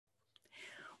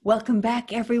Welcome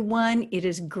back, everyone. It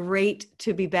is great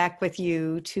to be back with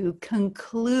you to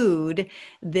conclude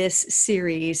this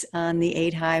series on the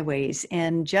 8 highways.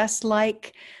 And just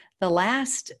like the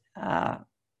last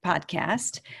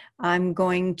podcast, I'm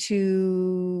going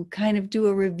to kind of do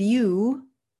a review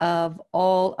of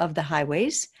all of the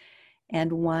highways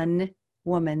and one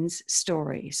woman's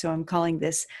story. So I'm calling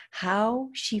this How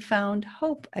She Found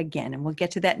Hope Again. And we'll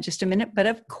get to that in just a minute. But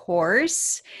of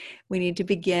course, we need to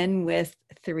begin with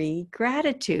 3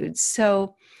 gratitudes.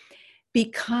 So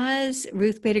because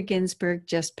Ruth Bader Ginsburg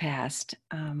just passed,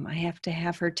 I have to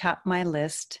have her top my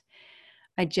list.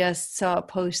 I just saw a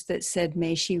post that said,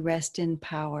 may she rest in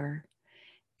power.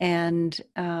 And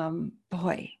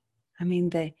boy, I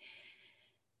mean,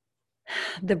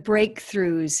 the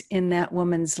breakthroughs in that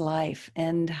woman's life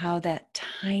and how that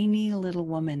tiny little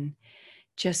woman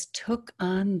just took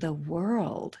on the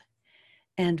world.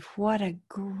 And what a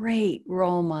great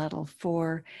role model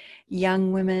for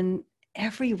young women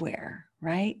everywhere,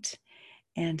 right?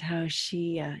 And how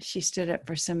she stood up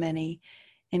for so many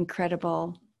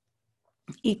incredible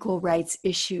equal rights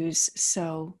issues.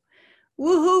 So,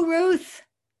 woohoo, Ruth!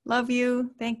 Love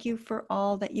you. Thank you for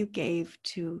all that you gave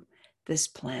to this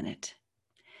planet.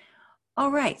 All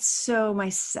right, so my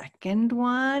second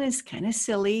one is kind of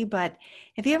silly, but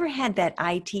have you ever had that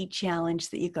IT challenge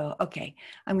that you go, okay,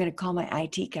 I'm going to call my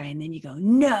IT guy, and then you go,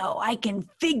 no, I can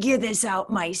figure this out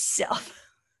myself.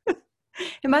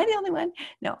 Am I the only one?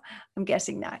 No, I'm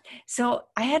guessing not. So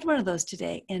I had one of those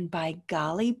today, and by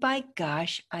golly, by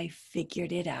gosh, I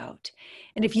figured it out.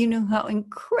 And if you knew how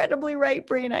incredibly right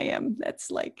brain I am, that's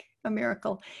like a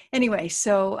miracle. Anyway,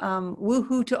 so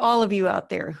woohoo to all of you out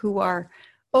there who are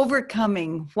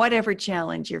overcoming whatever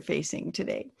challenge you're facing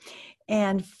today.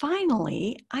 And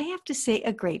finally, I have to say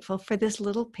a grateful for this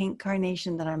little pink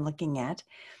carnation that I'm looking at.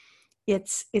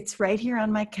 It's right here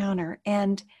on my counter,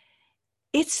 and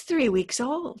it's 3 weeks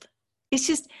old. It's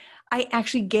just, I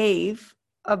actually gave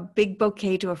a big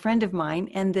bouquet to a friend of mine,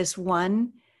 and this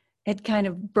one had kind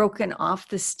of broken off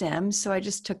the stem. So I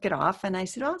just took it off and I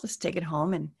said, I'll just take it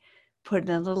home and put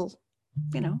in a little,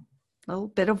 little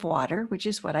bit of water, which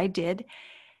is what I did.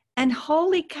 And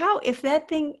holy cow, if that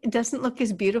thing doesn't look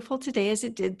as beautiful today as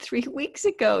it did 3 weeks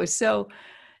ago. So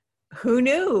who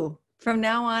knew? From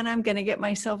now on, I'm going to get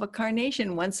myself a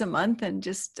carnation once a month and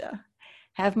just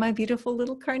have my beautiful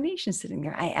little carnation sitting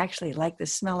there. I actually like the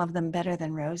smell of them better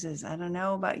than roses. I don't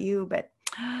know about you, but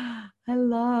I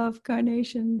love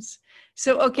carnations.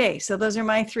 So, okay, so those are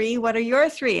my 3. What are your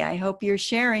 3? I hope you're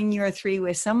sharing your 3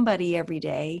 with somebody every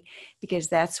day, because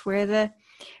that's where the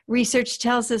research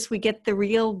tells us we get the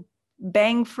real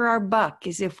bang for our buck,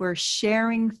 is if we're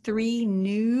sharing 3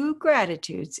 new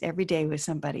gratitudes every day with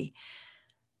somebody.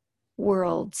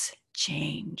 Worlds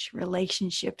change,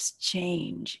 relationships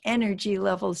change, energy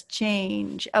levels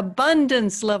change,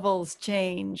 abundance levels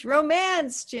change,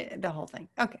 romance, the whole thing.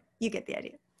 Okay, you get the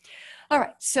idea. All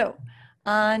right, so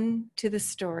on to the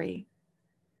story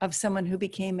of someone who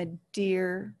became a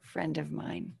dear friend of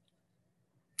mine.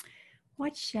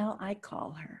 What shall I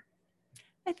call her?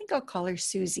 I think I'll call her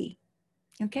Susie.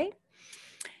 Okay?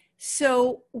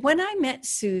 So when I met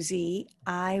Susie,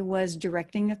 I was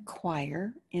directing a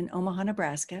choir in Omaha,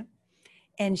 Nebraska,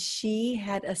 and she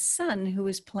had a son who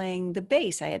was playing the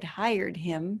bass. I had hired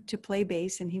him to play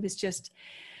bass, and he was just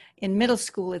in middle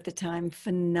school at the time,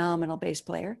 phenomenal bass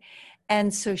player.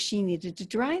 And so she needed to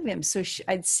drive him. So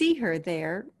I'd see her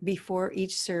there before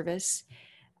each service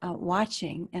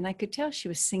watching, and I could tell she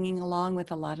was singing along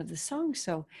with a lot of the songs.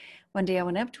 So one day I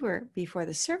went up to her before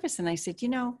the service and I said,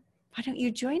 why don't you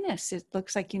join us? It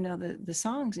looks like you know the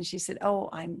songs. And she said, oh,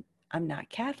 I'm not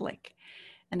Catholic.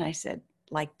 And I said,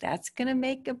 like, that's going to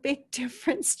make a big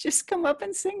difference. Just come up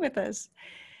and sing with us.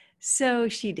 So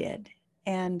she did.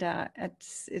 And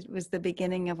it was the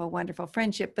beginning of a wonderful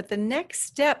friendship. But the next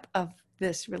step of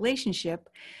this relationship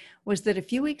was that a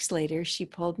few weeks later, she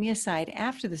pulled me aside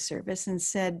after the service and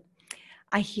said,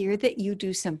 I hear that you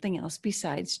do something else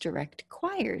besides direct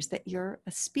choirs, that you're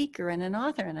a speaker and an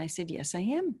author. And I said, yes, I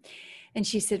am. And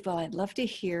she said, well, I'd love to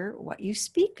hear what you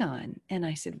speak on. And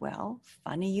I said, well,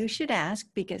 funny you should ask,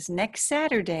 because next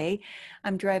Saturday,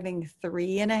 I'm driving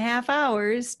 3.5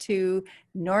 hours to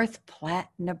North Platte,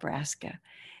 Nebraska.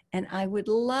 And I would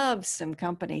love some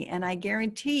company. And I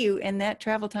guarantee you in that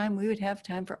travel time, we would have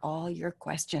time for all your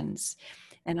questions.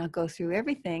 And I'll go through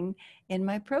everything in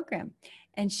my program.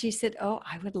 And she said, oh,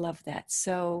 I would love that.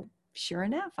 So sure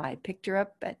enough, I picked her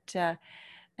up at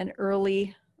an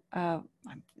early,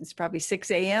 it's probably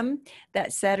 6 a.m.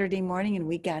 that Saturday morning, and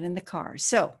we got in the car.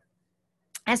 So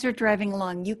as we're driving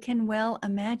along, you can well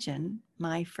imagine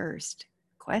my first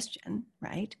question,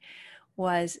 right?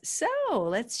 was, so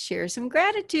let's share some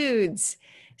gratitudes.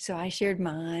 So I shared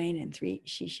mine and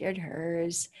she shared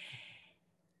hers.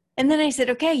 And then I said,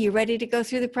 okay, you ready to go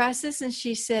through the process? And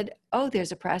she said, oh,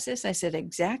 there's a process. I said,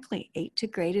 exactly. 8 to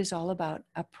Great is all about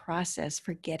a process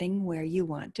for getting where you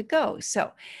want to go.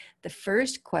 So the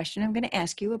first question I'm going to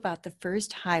ask you about the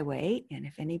first highway, and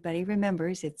if anybody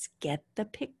remembers, it's get the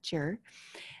picture.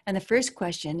 And the first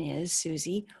question is,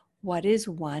 Susie, what is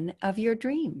one of your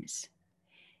dreams?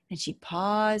 And she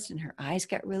paused and her eyes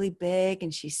got really big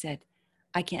and she said,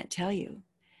 I can't tell you.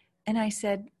 And I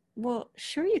said, well,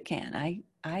 sure you can.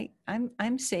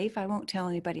 I'm safe. I won't tell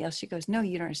anybody else. She goes, no,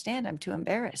 you don't understand. I'm too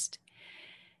embarrassed.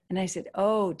 And I said,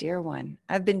 oh, dear one,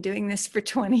 I've been doing this for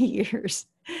 20 years.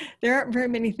 There aren't very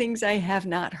many things I have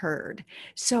not heard.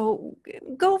 So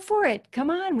go for it. Come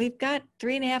on. We've got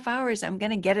 3.5 hours. I'm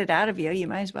going to get it out of you. You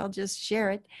might as well just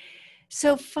share it.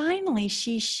 So finally,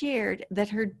 she shared that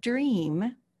her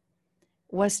dream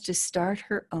was to start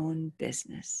her own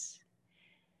business.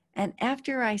 And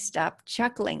after I stopped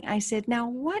chuckling, I said, now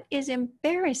what is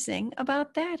embarrassing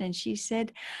about that? And she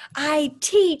said, I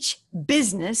teach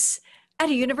business at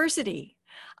a university.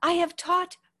 I have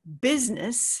taught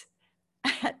business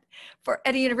at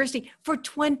a university for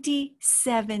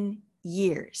 27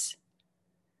 years.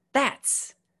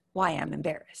 That's why I'm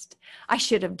embarrassed. I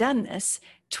should have done this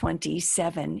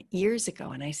 27 years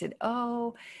ago. And I said,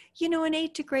 oh, in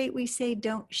 8 to Great, we say,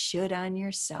 don't should on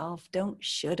yourself. Don't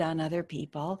should on other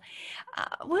people.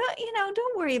 Well,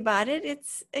 don't worry about it.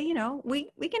 It's,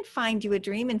 we can find you a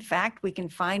dream. In fact, we can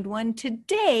find one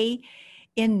today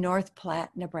in North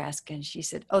Platte, Nebraska. And she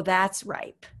said, oh, that's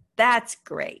ripe. That's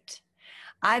great.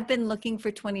 I've been looking for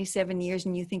 27 years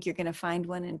and you think you're going to find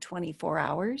one in 24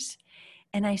 hours?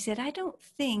 And I said, I don't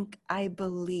think, I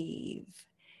believe,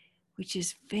 which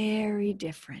is very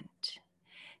different.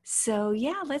 So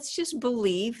yeah, let's just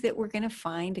believe that we're going to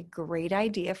find a great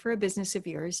idea for a business of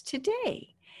yours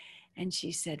today. And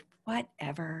she said,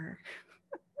 whatever.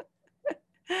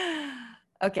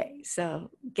 Okay, so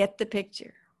get the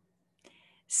picture.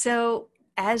 So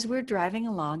as we're driving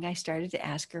along, I started to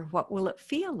ask her, what will it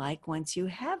feel like once you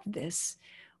have this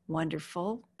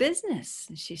wonderful business?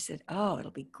 And she said, oh,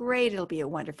 it'll be great. It'll be a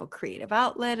wonderful creative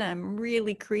outlet. I'm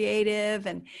really creative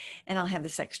and I'll have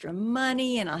this extra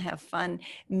money and I'll have fun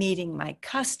meeting my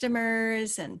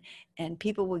customers and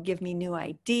people will give me new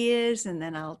ideas and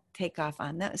then I'll take off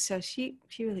on those. So she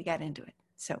really got into it.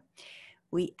 So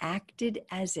we acted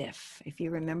as if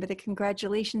you remember the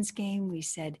congratulations game, we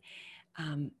said,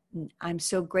 I'm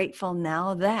so grateful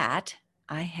now that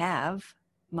I have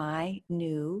my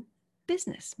new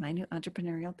business, my new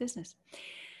entrepreneurial business.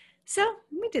 So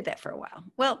we did that for a while.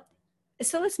 Well,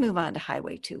 so let's move on to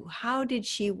Highway 2. How did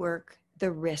she work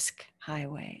the risk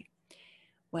highway?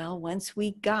 Well, once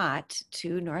we got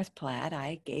to North Platte,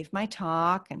 I gave my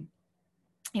talk and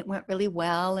it went really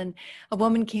well. And a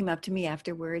woman came up to me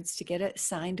afterwards to get a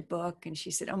signed book. And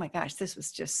she said, oh my gosh, this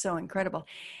was just so incredible.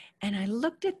 And I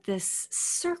looked at this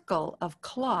circle of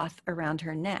cloth around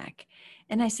her neck.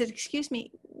 And I said, excuse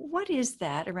me, what is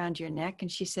that around your neck?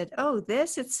 And she said, oh,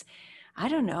 I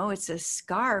don't know, it's a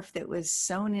scarf that was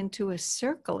sewn into a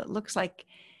circle. It looks like,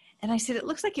 and I said, it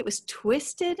looks like it was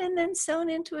twisted and then sewn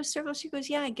into a circle. She goes,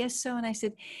 yeah, I guess so. And I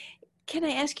said, can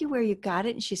I ask you where you got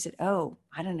it? And she said, oh,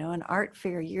 I don't know, an art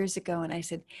fair years ago. And I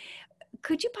said,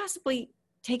 could you possibly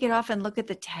take it off and look at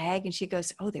the tag? And she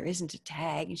goes, oh, there isn't a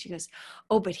tag. And she goes,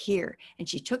 oh, but here. And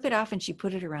she took it off and she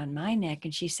put it around my neck.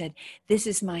 And she said, this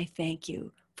is my thank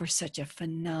you for such a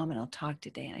phenomenal talk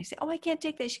today. And I said, oh, I can't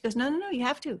take that. She goes, no, you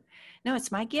have to. No,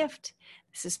 it's my gift.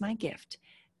 This is my gift.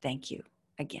 Thank you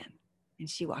again. And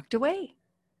she walked away.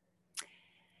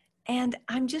 And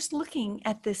I'm just looking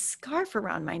at this scarf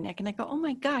around my neck and I go, oh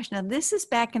my gosh, now this is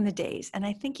back in the days. And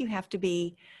I think you have to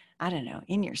be, I don't know,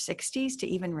 in your 60s to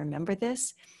even remember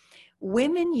this.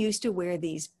 Women used to wear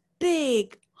these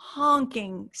big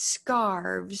honking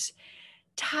scarves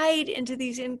tied into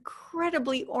these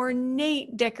incredibly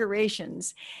ornate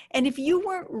decorations. And if you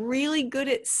weren't really good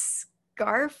at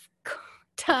scarf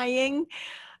tying,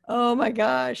 oh my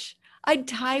gosh, I'd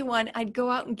tie one, I'd go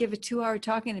out and give a 2-hour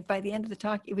talk, and by the end of the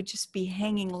talk, it would just be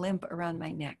hanging limp around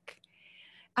my neck.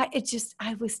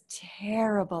 I was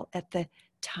terrible at the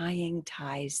tying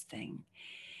ties thing.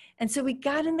 And so we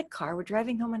got in the car, we're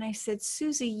driving home, and I said,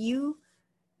 Susie,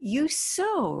 you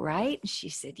sew, right? And she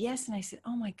said, yes. And I said,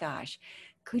 oh my gosh,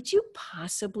 could you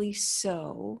possibly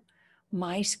sew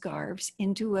my scarves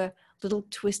into a little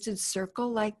twisted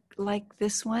circle like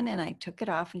this one? And I took it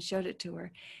off and showed it to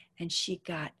her. And she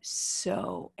got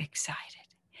so excited.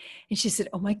 And she said,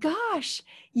 oh my gosh,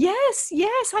 yes,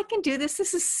 I can do this.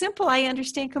 This is simple. I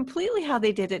understand completely how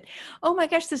they did it. Oh my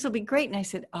gosh, this will be great. And I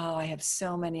said, oh, I have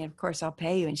so many. Of course, I'll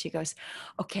pay you. And she goes,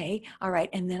 okay, all right.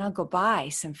 And then I'll go buy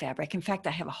some fabric. In fact,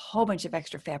 I have a whole bunch of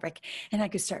extra fabric and I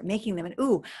could start making them. And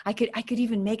ooh, I could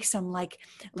even make some like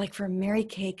for Mary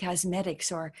Kay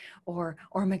Cosmetics or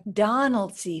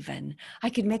McDonald's even. I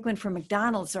could make one for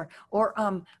McDonald's or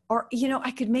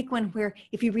I could make one where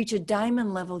if you reach a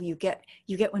diamond level, you get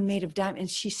one made of diamond. And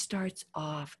she starts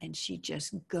off and she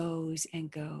just goes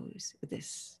and goes with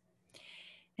this.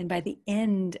 And by the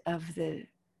end of the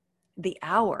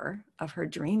hour of her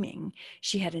dreaming,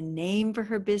 she had a name for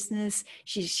her business.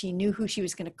 She knew who she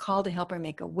was going to call to help her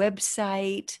make a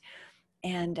website.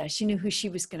 And she knew who she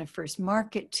was going to first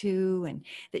market to, and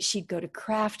that she'd go to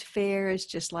craft fairs,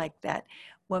 just like that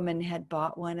woman had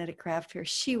bought one at a craft fair.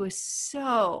 She was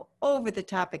so over the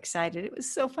top excited. It was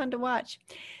so fun to watch.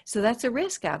 So that's a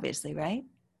risk, obviously, right?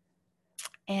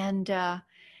 And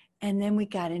then we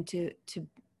got into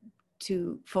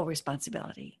full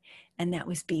responsibility, and that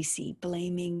was BC,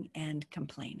 blaming and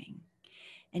complaining.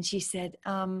 And she said,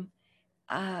 can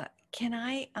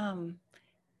I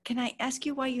ask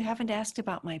you why you haven't asked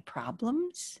about my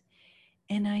problems?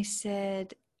 And I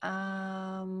said,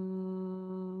 I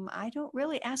don't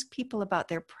really ask people about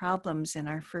their problems in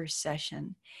our first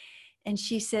session. And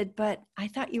she said, but I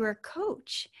thought you were a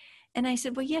coach. And I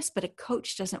said, well, yes, but a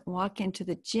coach doesn't walk into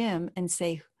the gym and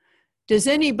say, does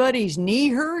anybody's knee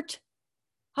hurt?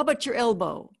 How about your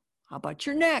elbow? How about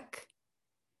your neck?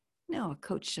 No, a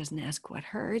coach doesn't ask what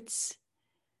hurts.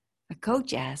 A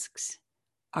coach asks,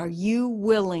 are you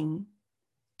willing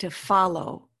to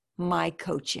follow my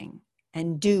coaching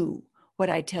and do what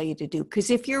I tell you to do? Because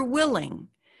if you're willing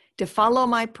to follow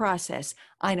my process,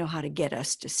 I know how to get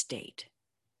us to state,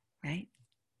 right?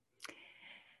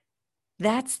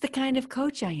 That's the kind of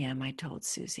coach I am, I told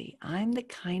Susie. I'm the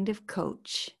kind of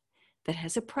coach that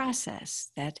has a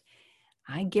process that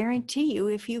I guarantee you,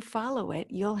 if you follow it,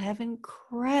 you'll have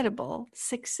incredible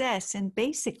success in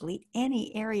basically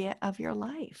any area of your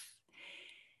life.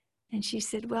 And she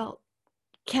said, well,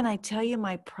 can I tell you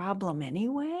my problem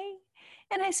anyway?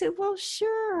 And I said, well,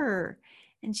 sure.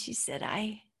 And she said,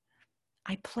 I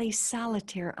play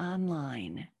solitaire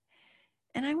online.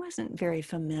 And I wasn't very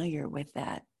familiar with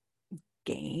that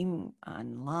game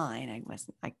online.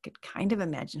 I could kind of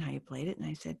imagine how you played it. And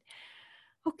I said,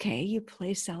 okay, you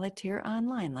play solitaire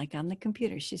online, like on the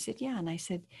computer. She said, yeah. And I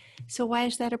said, so why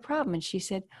is that a problem? And she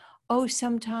said, oh,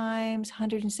 sometimes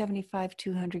 175,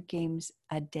 200 games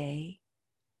a day.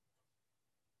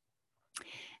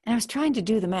 And I was trying to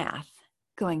do the math,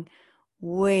 going,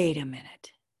 wait a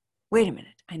minute.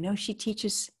 I know she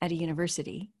teaches at a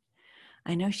university.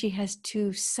 I know she has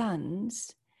 2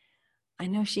 sons. I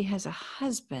know she has a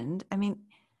husband. I mean,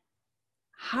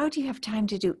 how do you have time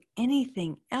to do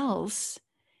anything else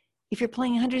if you're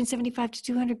playing 175 to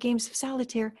 200 games of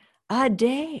solitaire a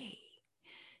day?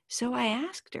 So I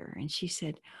asked her, and she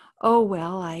said, oh,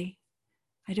 well, I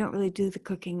don't really do the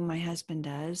cooking my husband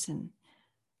does, and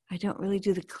I don't really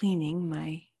do the cleaning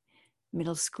my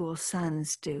middle school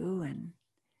sons do, and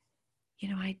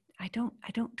I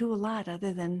don't do a lot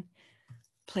other than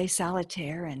play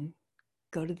solitaire and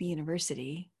go to the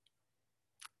university,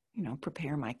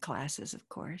 prepare my classes, of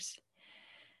course.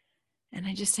 And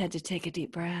I just had to take a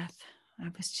deep breath. I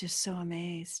was just so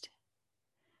amazed.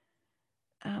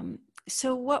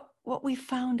 So what we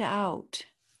found out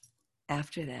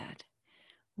after that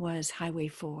was Highway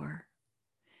 4,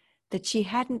 that she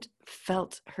hadn't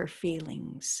felt her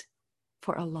feelings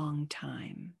for a long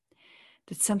time,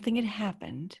 that something had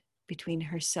happened between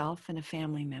herself and a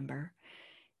family member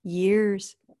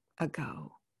years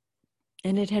ago,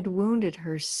 and it had wounded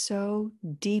her so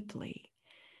deeply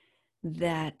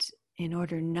that in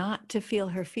order not to feel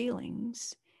her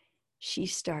feelings, she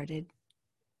started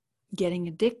getting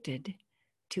addicted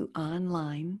to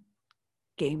online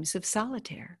games of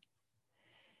solitaire.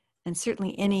 And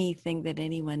certainly anything that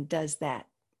anyone does that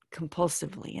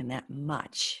compulsively and that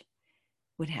much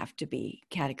would have to be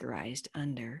categorized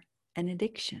under an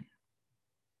addiction.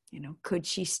 Could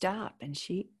she stop? And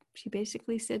she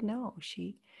basically said no.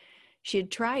 She had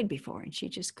tried before and she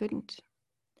just couldn't.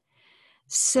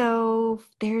 So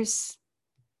there's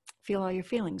Feel All Your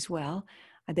Feelings. Well,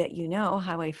 I bet you know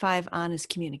Highway 5, Honest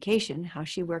Communication, how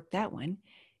she worked that one.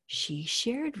 She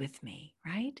shared with me,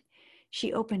 right?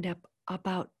 She opened up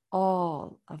about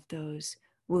all of those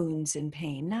wounds and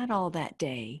pain, not all that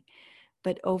day,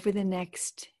 but over the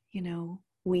next,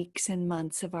 weeks and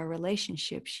months of our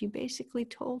relationship, she basically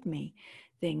told me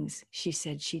things she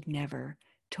said she'd never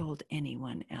told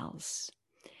anyone else.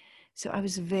 So I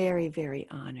was very, very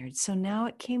honored. So now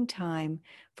it came time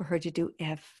for her to do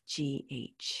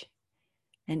FGH.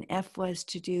 And F was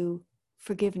to do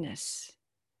forgiveness,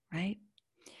 right?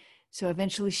 So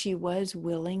eventually she was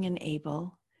willing and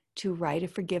able to write a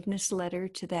forgiveness letter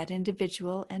to that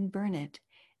individual and burn it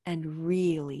and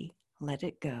really let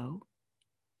it go.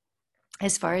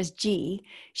 As far as G,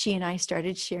 she and I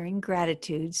started sharing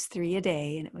gratitudes 3 a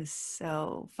day, and it was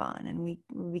so fun. And we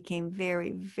became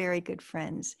very, very good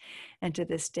friends. And to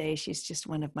this day, she's just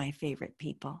one of my favorite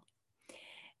people.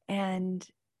 And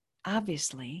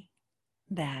obviously,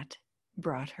 that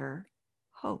brought her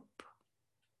hope.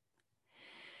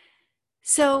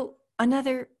 So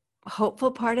another hopeful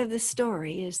part of the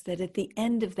story is that at the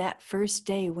end of that first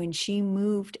day, when she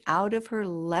moved out of her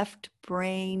left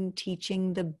brain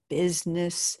teaching the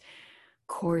business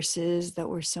courses that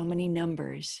were so many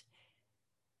numbers,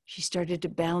 she started to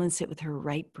balance it with her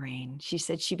right brain. She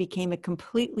said she became a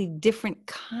completely different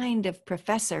kind of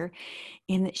professor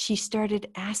in that she started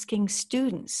asking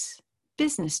students,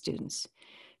 business students,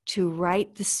 to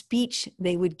write the speech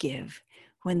they would give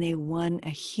when they won a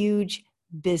huge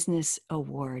business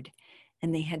award.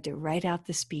 And they had to write out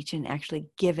the speech and actually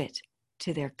give it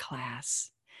to their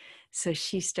class. So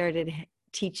she started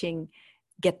teaching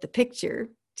Get the Picture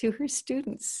to her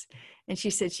students. And she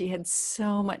said she had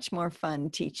so much more fun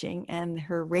teaching, and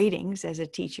her ratings as a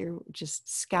teacher just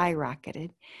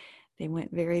skyrocketed. They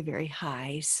went very, very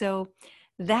high. So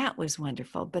that was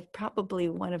wonderful. But probably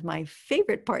one of my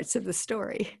favorite parts of the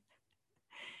story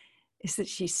is that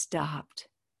she stopped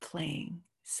playing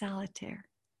solitaire,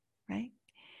 right?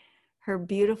 Her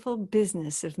beautiful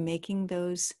business of making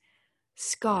those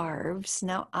scarves.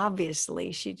 Now,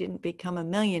 obviously, she didn't become a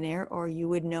millionaire or you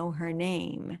would know her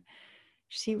name.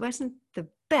 She wasn't the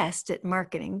best at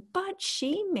marketing, but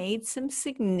she made some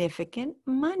significant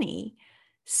money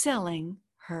selling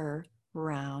her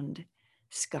round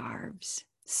scarves.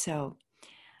 So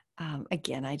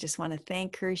again, I just want to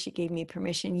thank her. She gave me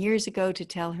permission years ago to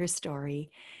tell her story,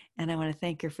 and I want to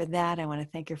thank her for that. I want to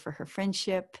thank her for her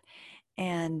friendship,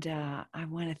 and I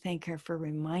want to thank her for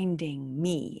reminding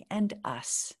me and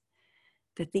us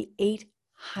that the 8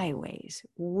 highways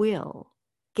will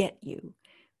get you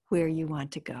where you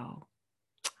want to go.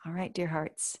 All right, dear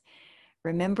hearts,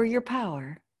 remember your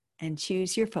power and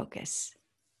choose your focus.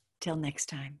 Till next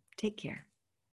time, take care.